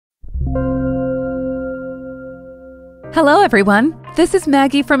Hello everyone, this is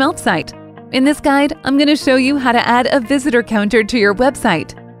Maggie from Elfsight. In this guide, I'm going to show you how to add a visitor counter to your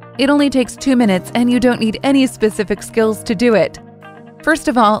website. It only takes 2 minutes and you don't need any specific skills to do it. First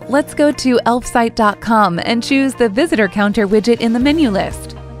of all, let's go to elfsight.com and choose the visitor counter widget in the menu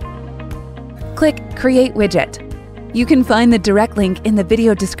list. Click Create Widget. You can find the direct link in the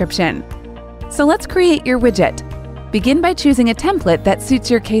video description. So let's create your widget. Begin by choosing a template that suits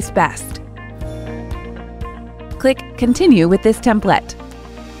your case best. Click Continue with this template.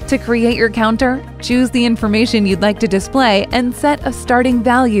 To create your counter, choose the information you'd like to display and set a starting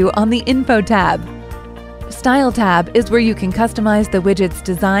value on the Info tab. Style tab is where you can customize the widget's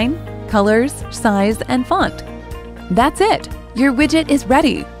design, colors, size, and font. That's it! Your widget is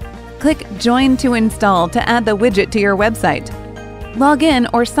ready! Click Join to install to add the widget to your website. Log in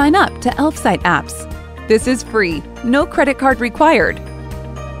or sign up to Elfsight apps. This is free, no credit card required.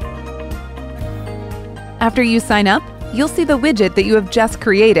 After you sign up, you'll see the widget that you have just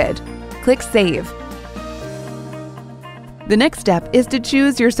created. Click Save. The next step is to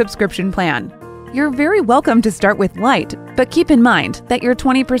choose your subscription plan. You're very welcome to start with Lite, but keep in mind that your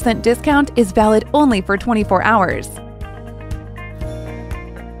 20% discount is valid only for 24 hours.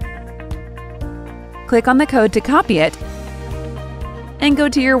 Click on the code to copy it and go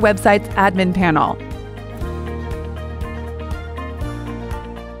to your website's admin panel.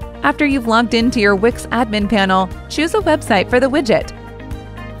 After you've logged into your Wix admin panel, choose a website for the widget.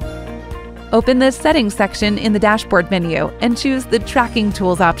 Open the Settings section in the Dashboard menu and choose the Tracking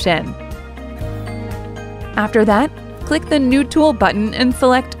Tools option. After that, click the New Tool button and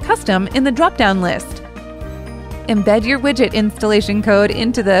select Custom in the drop-down list. Embed your widget installation code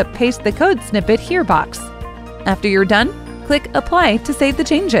into the Paste the Code snippet here box. After you're done, click Apply to save the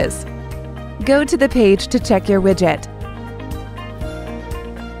changes. Go to the page to check your widget.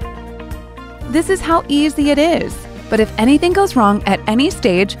 This is how easy it is. But if anything goes wrong at any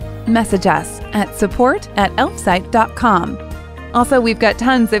stage, message us at support@elfsight.com. Also, we've got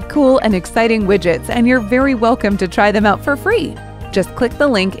tons of cool and exciting widgets, and you're very welcome to try them out for free. Just click the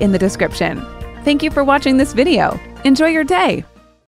link in the description. Thank you for watching this video. Enjoy your day.